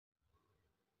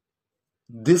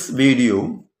This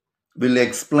video will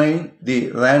explain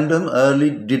the random early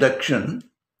detection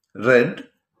 (RED),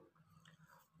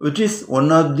 which is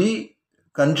one of the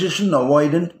congestion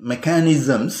avoidance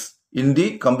mechanisms in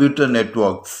the computer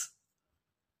networks.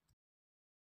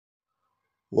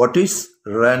 What is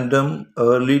random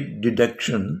early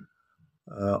detection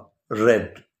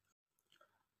 (RED)?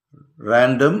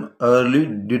 Random early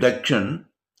detection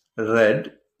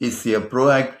 (RED) is a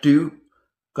proactive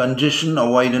congestion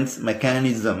avoidance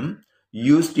mechanism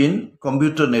used in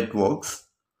computer networks,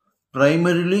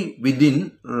 primarily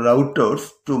within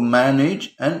routers, to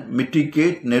manage and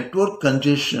mitigate network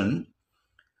congestion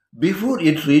before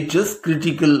it reaches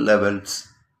critical levels.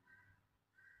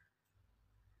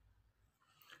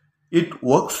 It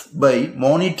works by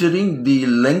monitoring the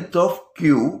length of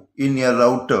queue in a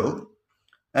router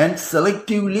and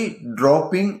selectively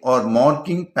dropping or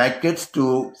marking packets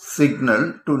to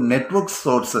signal to network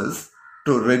sources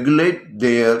to regulate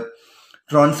their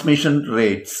transmission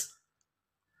rates.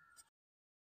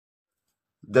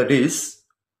 That is,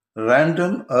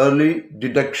 random early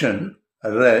detection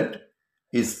 (RED)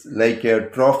 is like a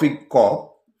traffic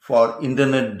cop for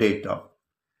internet data.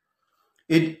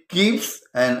 It keeps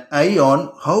an eye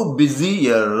on how busy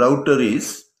a router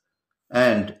is,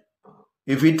 and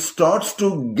if it starts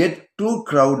to get too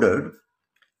crowded,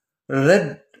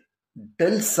 RED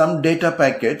tells some data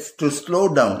packets to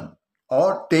slow down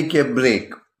or take a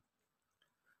break.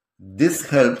 This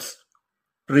helps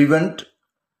prevent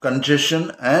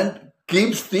congestion and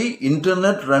keeps the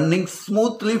internet running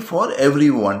smoothly for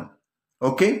everyone.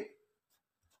 Okay?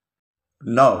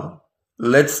 Now,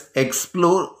 let's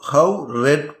explore how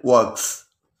RED works.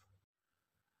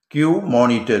 Queue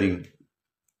monitoring.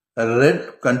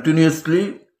 RED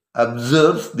continuously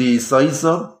observes the size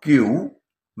of queue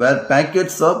where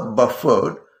packets are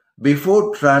buffered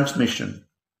before transmission.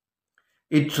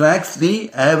 It tracks the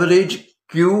average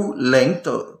queue length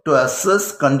to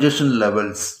assess congestion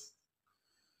levels.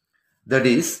 That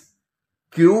is,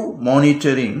 queue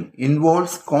monitoring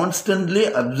involves constantly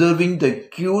observing the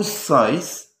queue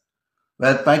size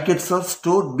where packets are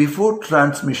stored before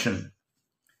transmission.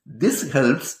 This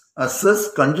helps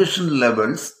assess congestion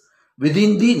levels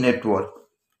within the network.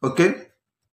 Okay?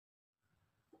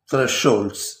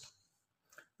 Thresholds.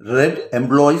 RED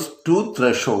employs two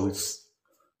thresholds: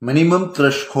 minimum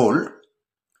threshold,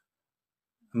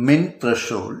 min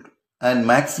threshold, and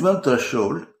maximum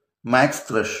threshold, max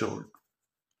threshold.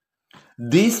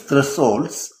 These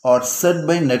thresholds are set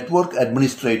by network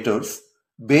administrators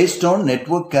based on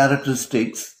network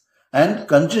characteristics and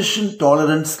congestion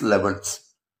tolerance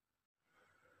levels.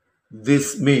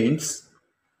 This means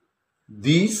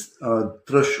these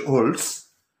thresholds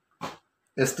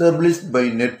established by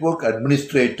network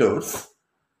administrators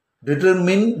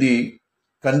determine the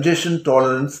congestion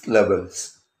tolerance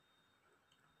levels.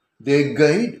 They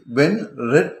guide when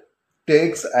RED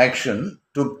takes action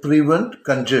to prevent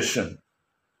congestion.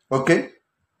 Okay?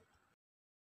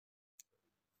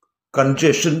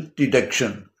 Congestion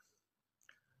detection.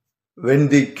 When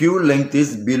the queue length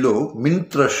is below min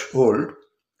threshold,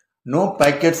 no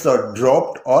packets are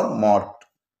dropped or marked.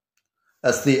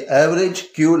 As the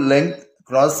average queue length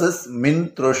crosses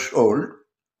min threshold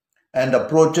and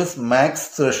approaches max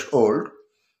threshold,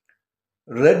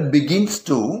 RED begins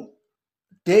to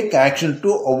take action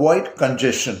to avoid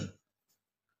congestion.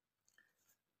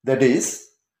 That is,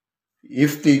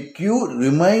 if the queue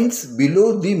remains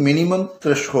below the minimum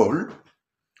threshold,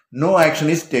 no action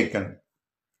is taken.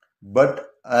 But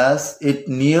as it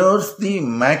nears the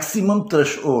maximum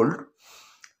threshold,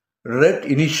 RED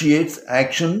initiates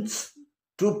actions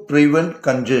to prevent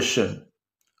congestion.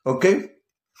 Okay?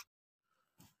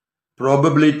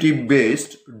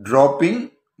 Probability-based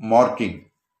dropping marking.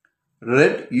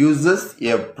 RED uses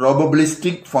a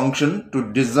probabilistic function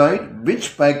to decide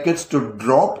which packets to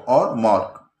drop or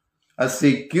mark. As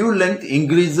the queue length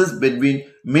increases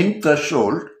between min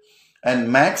threshold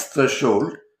and max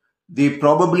threshold, the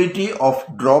probability of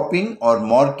dropping or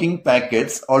marking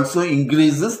packets also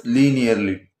increases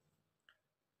linearly.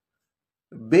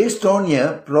 Based on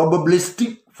a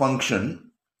probabilistic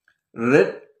function,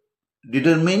 RED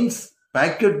determines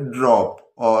packet drop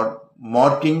or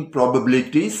marking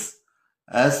probabilities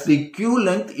as the queue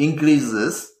length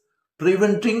increases,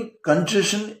 preventing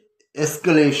congestion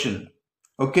escalation.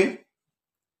 Okay?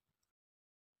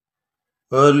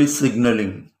 Early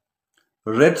signaling.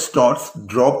 RED starts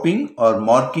dropping or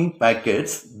marking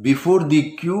packets before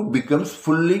the queue becomes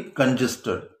fully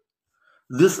congested.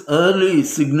 This early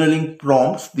signaling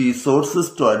prompts the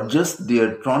sources to adjust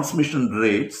their transmission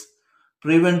rates,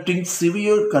 preventing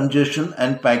severe congestion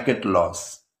and packet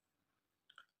loss.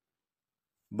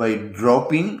 By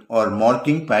dropping or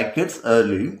marking packets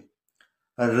early,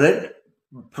 red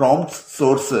prompts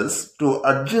sources to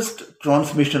adjust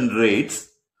transmission rates,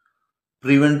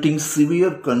 preventing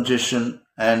severe congestion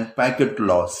and packet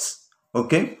loss.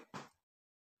 Okay?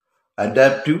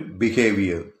 Adaptive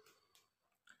behavior.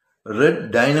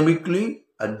 Red dynamically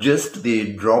adjusts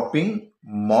the dropping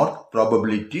mark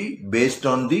probability based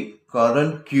on the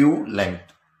current queue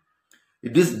length.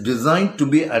 It is designed to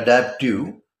be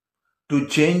adaptive to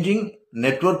changing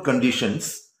network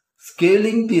conditions,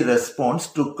 scaling the response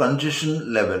to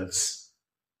congestion levels.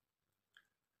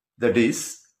 That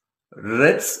is,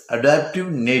 red's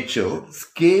adaptive nature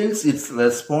scales its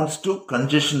response to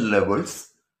congestion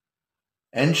levels,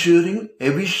 ensuring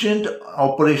efficient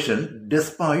operation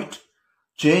despite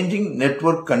changing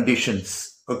network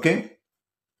conditions. Okay?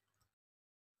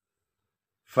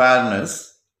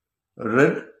 Fairness.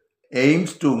 Red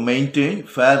aims to maintain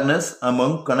fairness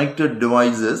among connected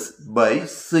devices by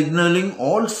signaling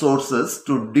all sources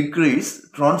to decrease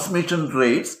transmission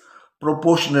rates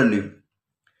proportionally.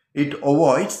 It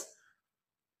avoids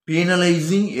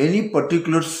penalizing any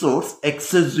particular source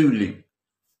excessively.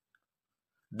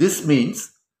 This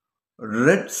means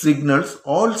red signals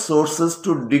all sources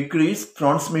to decrease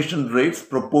transmission rates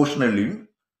proportionally,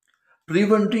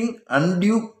 preventing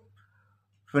undue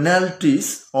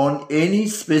penalties on any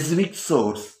specific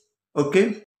source.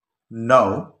 Okay?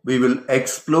 Now we will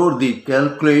explore the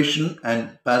calculation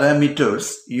and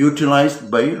parameters utilized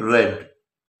by red.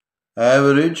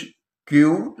 Average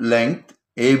queue length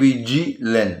AVG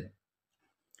len.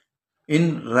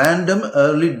 In random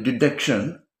early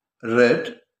detection,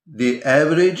 red, the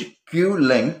average queue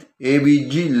length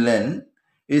AVG len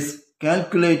is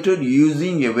calculated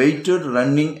using a weighted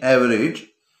running average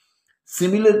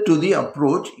similar to the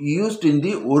approach used in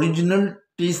the original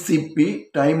TCP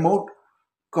timeout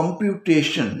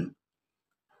computation.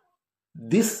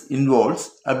 This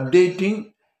involves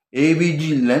updating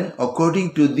AVG len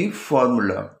according to the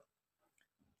formula.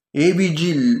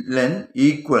 AVG len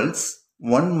equals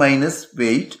 1 minus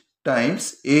weight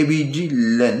times AVG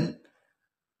len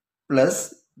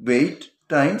plus weight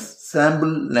times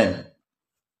sample len.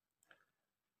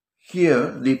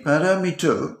 Here the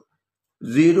parameter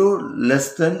 0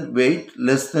 less than weight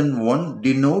less than 1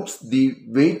 denotes the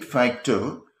weight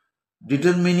factor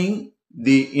determining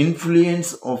the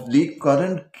influence of the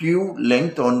current queue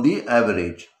length on the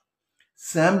average.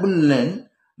 Sample len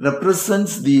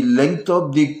represents the length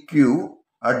of the queue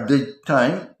at the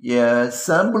time a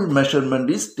sample measurement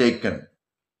is taken.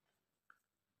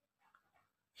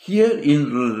 Here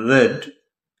in red,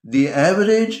 the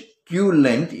average queue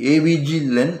length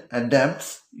AVG len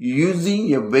adapts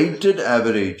using a weighted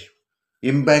average,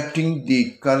 impacting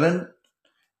the current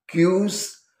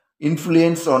queue's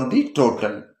influence on the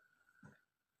total.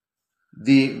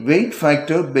 The weight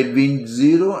factor between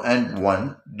 0 and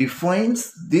 1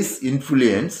 defines this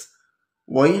influence,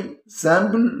 while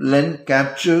sample len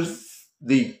captures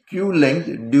the queue length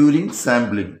during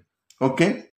sampling.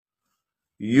 Okay?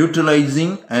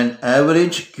 Utilizing an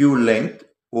average queue length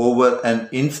over an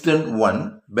instant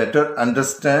one better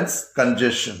understands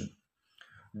congestion.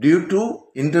 Due to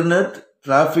internet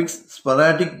traffic's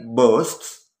sporadic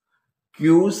bursts,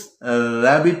 queues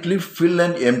rapidly fill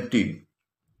and empty.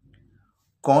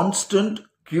 Constant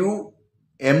queue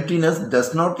emptiness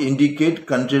does not indicate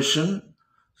congestion,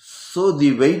 so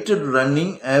the weighted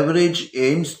running average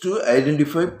aims to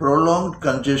identify prolonged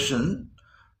congestion,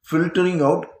 filtering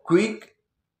out quick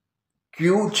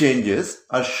queue changes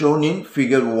as shown in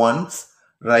figure 1's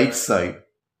right side.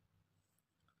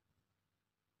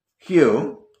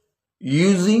 Here,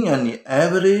 using an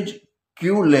average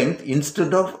queue length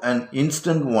instead of an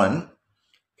instant one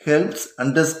helps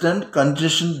understand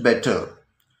congestion better.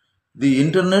 The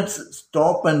internet's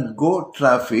stop and go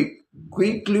traffic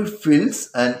quickly fills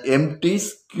and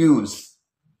empties queues.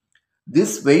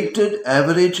 This weighted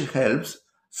average helps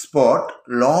spot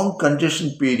long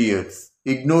congestion periods,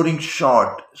 ignoring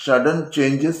short, sudden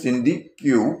changes in the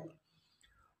queue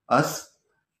as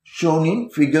shown in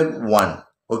figure 1.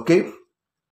 Okay?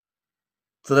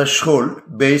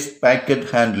 Threshold based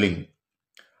packet handling.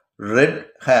 Red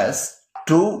has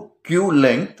two queue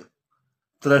length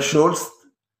thresholds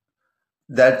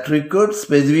that trigger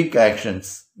specific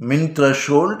actions, min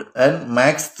threshold and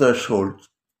max threshold.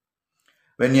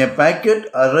 When a packet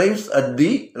arrives at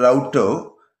the router,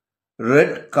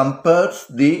 red compares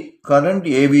the current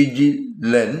AVG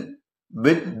len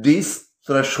with these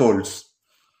thresholds,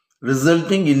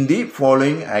 resulting in the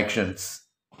following actions.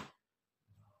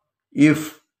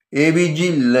 If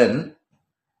AVG len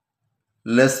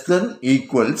less than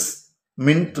equals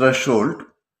min threshold,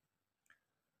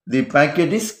 the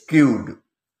packet is queued.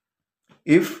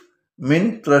 If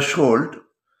min threshold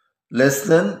less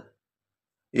than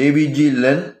AVG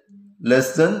len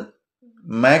less than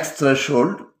max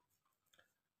threshold,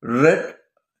 red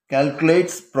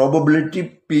calculates probability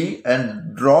P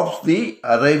and drops the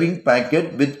arriving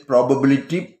packet with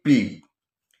probability P.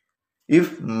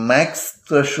 If max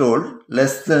threshold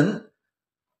less than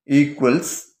equals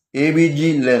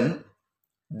AVG len,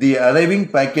 the arriving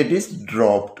packet is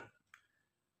dropped.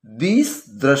 These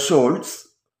thresholds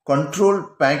control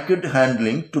packet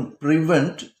handling to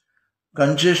prevent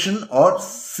congestion or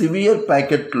severe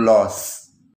packet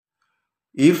loss.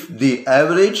 If the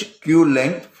average queue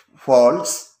length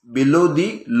falls below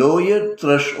the lower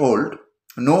threshold,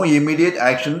 no immediate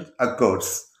action occurs.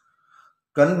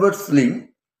 Conversely,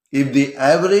 if the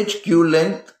average queue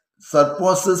length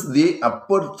surpasses the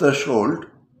upper threshold,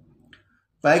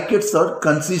 packets are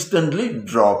consistently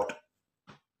dropped.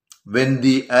 When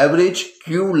the average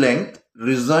queue length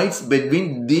resides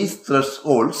between these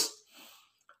thresholds,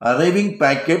 arriving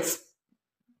packets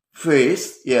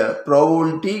face a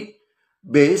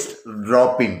probability-based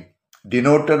dropping,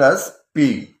 denoted as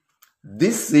P.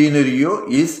 This scenario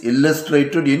is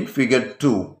illustrated in figure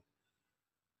 2.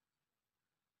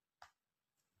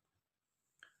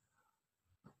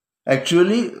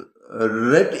 Actually,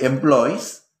 red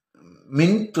employs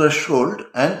min threshold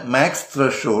and max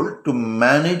threshold to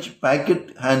manage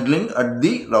packet handling at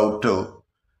the router,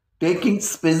 taking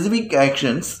specific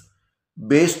actions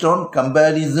based on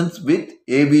comparisons with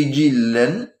AVG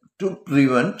len to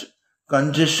prevent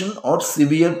congestion or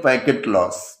severe packet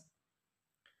loss.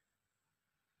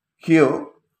 Here,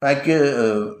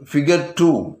 figure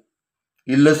 2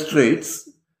 illustrates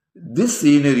this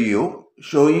scenario,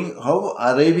 showing how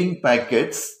arriving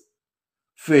packets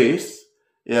face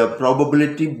a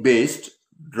probability-based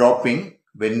dropping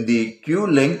when the queue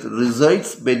length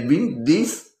resides between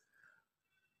these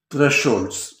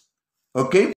thresholds.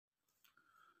 Okay?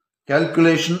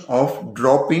 Calculation of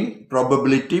dropping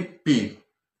probability P.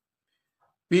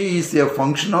 P is a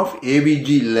function of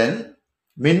AVG len,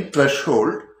 min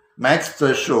threshold, max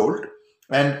threshold,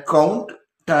 and count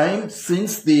time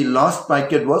since the last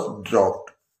packet was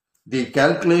dropped. The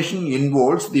calculation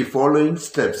involves the following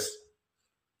steps.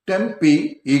 Temp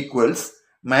P equals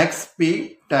max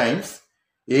P times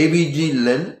AVG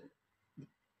len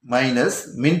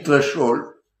minus min threshold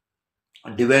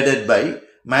divided by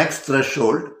max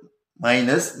threshold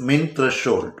minus min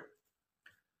threshold.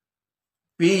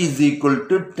 P is equal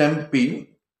to temp P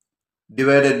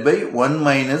divided by 1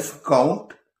 minus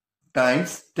count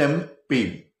times temp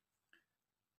P.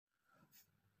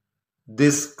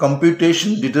 This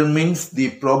computation determines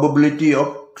the probability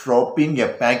of dropping a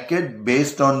packet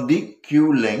based on the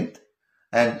queue length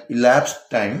and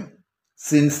elapsed time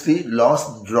since the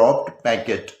last dropped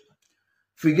packet.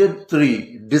 Figure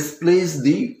 3 displays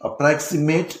the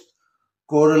approximate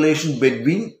correlation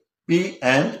between P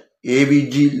and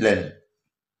AVG len.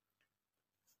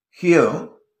 Here,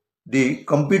 the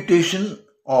computation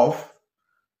of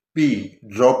P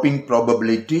dropping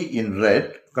probability in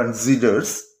red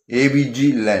considers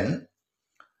AVG len,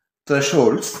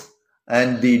 thresholds,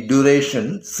 and the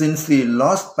duration since the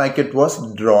last packet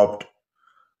was dropped,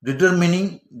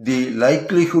 determining the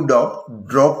likelihood of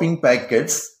dropping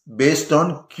packets based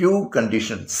on queue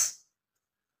conditions.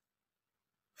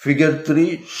 Figure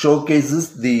 3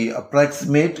 showcases the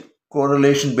approximate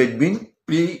correlation between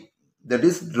P, that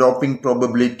is dropping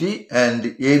probability, and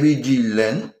AVG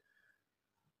len,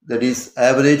 that is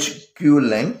average queue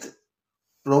length,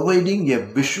 providing a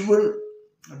visual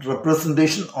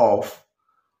representation of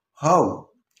how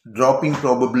dropping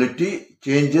probability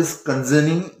changes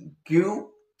concerning queue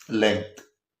length.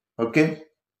 Okay.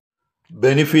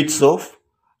 Benefits of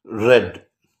red.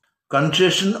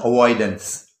 Congestion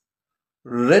avoidance.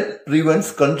 Red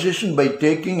prevents congestion by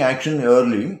taking action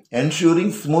early,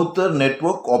 ensuring smoother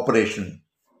network operation.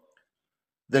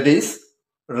 That is,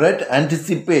 red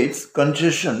anticipates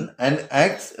congestion and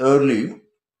acts early,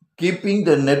 keeping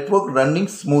the network running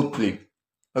smoothly.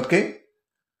 Okay.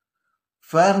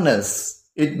 Fairness.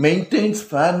 It maintains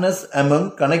fairness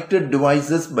among connected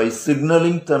devices by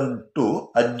signaling them to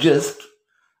adjust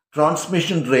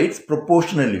transmission rates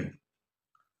proportionally.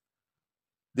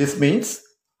 This means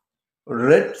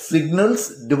red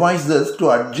signals devices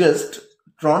to adjust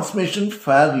transmission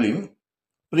fairly,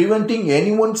 preventing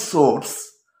any one source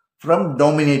from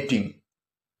dominating.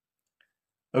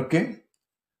 Okay.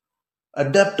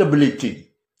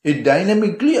 Adaptability. It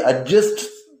dynamically adjusts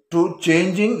to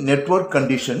changing network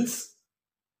conditions.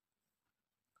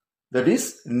 That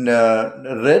is,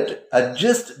 red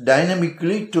adjusts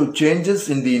dynamically to changes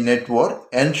in the network,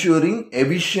 ensuring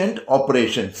efficient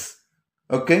operations.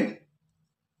 Okay.